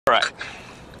right.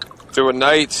 Through a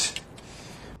night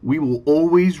we will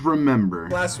always remember.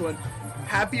 Last one.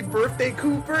 Happy birthday,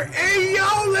 Cooper. Hey,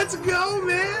 yo, let's go,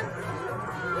 man.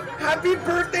 Happy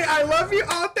birthday. I love you.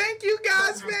 Oh, thank you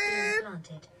guys, man.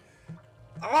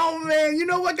 Oh, man. You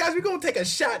know what, guys? We're going to take a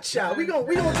shot. We're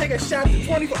gonna take a shot to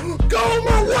 24.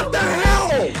 Goma, what the hell?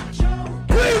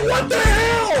 Wait, what the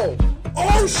hell?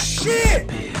 Oh, shit.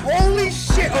 Holy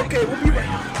shit. Okay, we'll be right.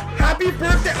 Happy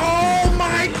birthday. Oh,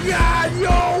 my God. Yo,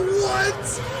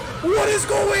 what? What is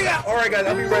going on? All right, guys.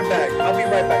 I'll be right back.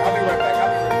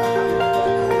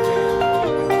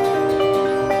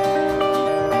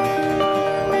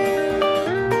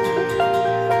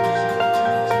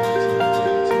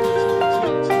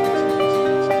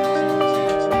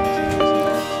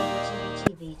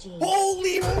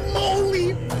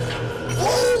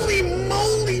 Holy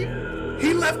moly!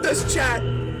 He left us, chat.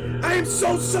 I am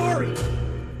so sorry.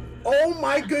 Oh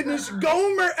my goodness,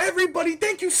 Gomer, everybody,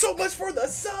 thank you so much for the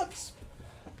subs.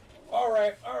 All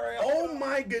right. Oh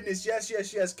my goodness,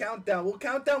 yes. Countdown. We'll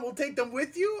count down. We'll take them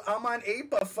with you. I'm on 8,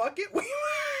 but fuck it.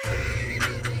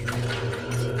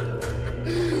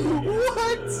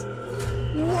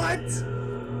 What?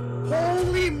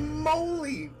 Holy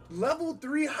moly! Level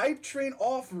 3 hype train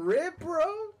off rip,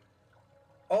 bro.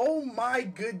 Oh my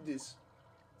goodness.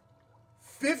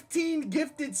 15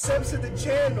 gifted subs to the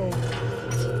channel.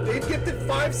 They've gifted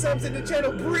 5 subs to the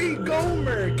channel. Bree,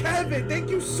 Gomer, Kevin, thank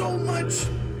you so much.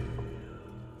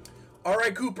 All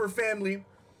right, Cooper family.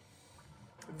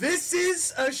 This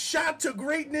is a shot to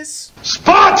greatness.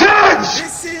 Spartans!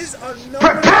 This is another...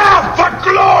 Prepare for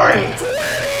glory!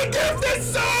 20 gifted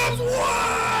subs!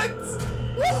 What?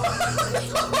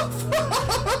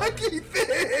 Fuck,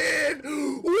 Ethan!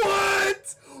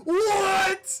 What?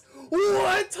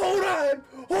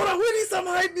 Hold on. We need some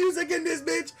hype music in this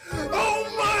bitch. Oh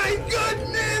my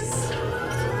goodness!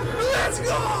 Let's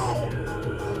go!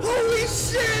 Holy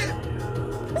shit!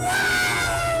 Woo!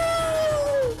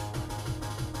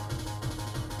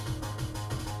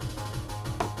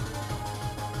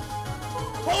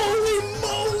 Holy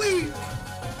moly!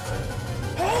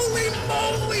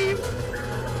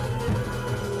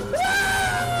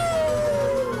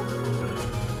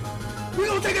 We're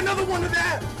gonna take another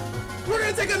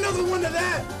one of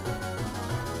that.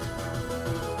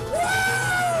 Woo!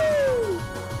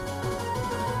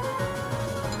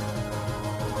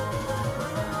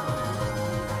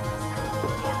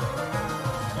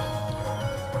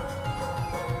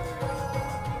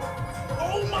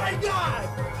 Oh my God!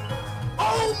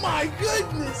 Oh my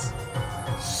goodness!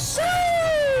 Shee!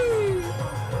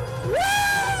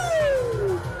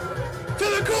 Woo! To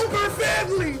the Cooper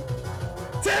family!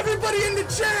 To everybody in the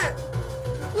chat!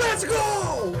 Let's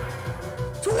go!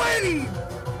 20!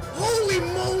 Holy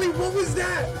moly, what was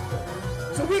that?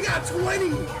 So we got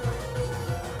 20.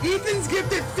 Ethan's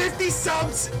gifted 50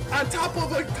 subs on top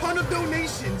of a ton of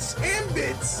donations and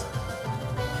bits.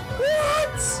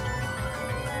 What?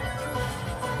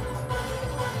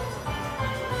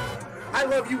 I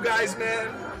love you guys,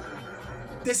 man.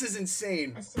 This is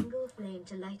insane. A single flame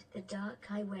to light the dark,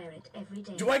 I wear it every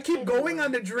day. Do I keep going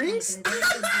on the drinks?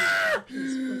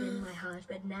 Within my heart,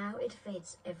 but now it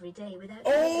fades every day without.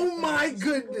 Oh my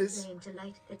goodness! Flame to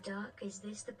light the dark. Is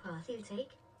this the path you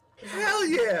take? Hell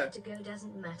yeah! To go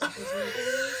doesn't matter.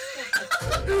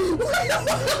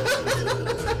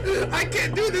 I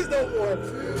can't do this no more.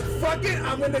 Fuck it,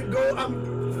 I'm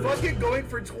fucking going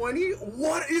for 20.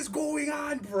 What is going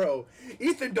on, bro?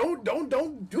 Ethan, don't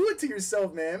do it to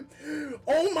yourself, man.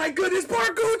 Oh my goodness,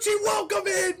 Bargucci, welcome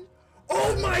in.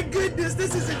 Oh my goodness,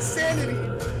 this is insanity.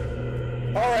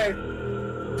 All right.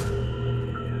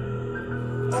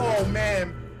 Oh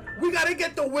man, we gotta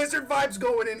get the wizard vibes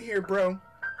going in here, bro.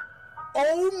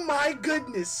 Oh my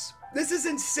goodness, this is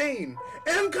insane.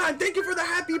 MCon, thank you for the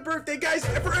happy birthday, guys.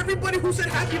 For everybody who said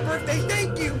happy birthday,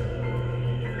 thank you.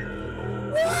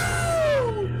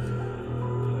 Woo!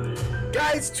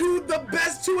 Guys, to the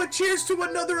best, to a cheers to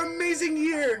another amazing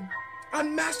year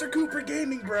on Master Cooper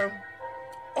Gaming, bro.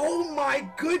 Oh my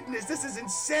goodness, this is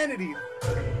insanity.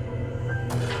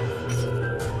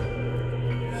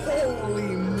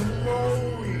 Holy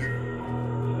moly.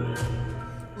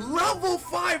 Level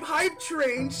 5 hype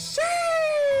train,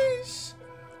 sheesh.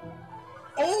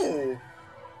 Oh,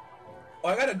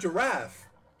 I got a giraffe.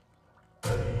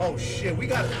 Oh shit, we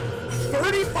got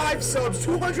 35 subs,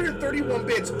 231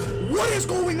 bits. What is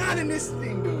going on in this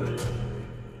thing, dude?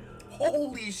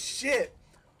 Holy shit.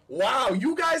 Wow,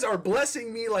 you guys are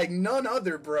blessing me like none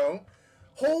other, bro.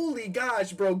 Holy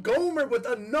gosh, bro. Gomer with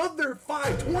another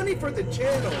 520 for the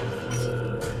channel.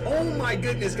 Oh my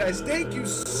goodness, guys. Thank you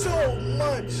so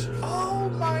much. Oh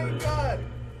my god.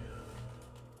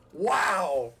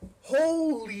 Wow.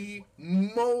 Holy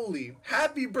moly.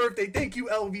 Happy birthday. Thank you,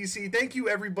 LVC. Thank you,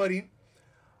 everybody.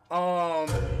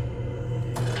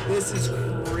 This is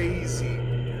crazy.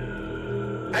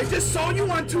 I just saw you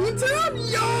on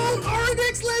Toontown. Yo,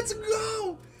 Ardix, let's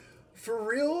go. For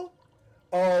real?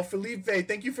 Oh, Felipe,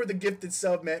 thank you for the gifted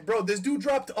sub, man. Bro, this dude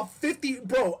dropped a 50.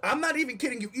 Bro, I'm not even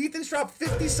kidding you. Ethan's dropped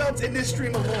 50 subs in this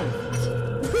stream alone.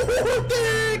 What the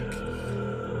heck?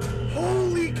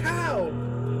 Holy cow.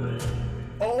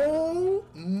 Oh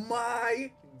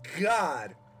my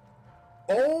god.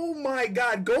 Oh my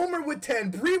god. Gomer with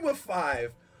 10. Bree with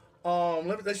 5.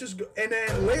 Let's just go. And then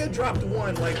Leia dropped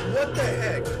 1. Like, what the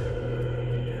heck?